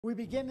We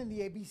begin in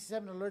the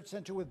ABC7 Alert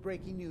Center with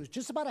breaking news.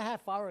 Just about a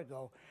half hour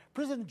ago,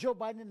 President Joe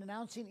Biden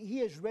announcing he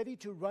is ready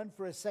to run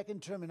for a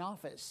second term in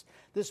office.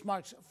 This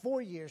marks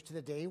 4 years to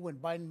the day when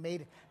Biden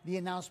made the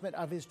announcement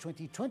of his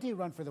 2020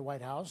 run for the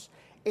White House.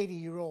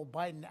 80-year-old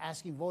Biden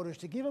asking voters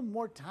to give him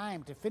more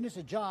time to finish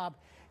a job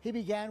he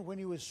began when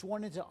he was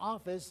sworn into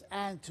office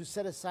and to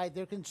set aside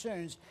their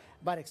concerns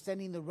about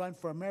extending the run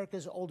for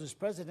America's oldest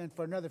president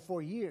for another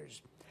 4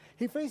 years.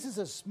 He faces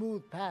a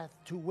smooth path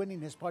to winning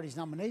his party's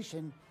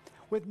nomination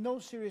with no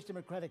serious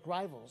Democratic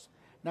rivals.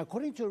 Now,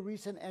 according to a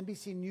recent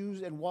NBC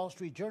News and Wall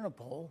Street Journal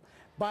poll,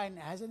 Biden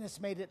has an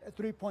estimated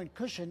 3-point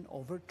cushion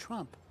over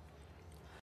Trump.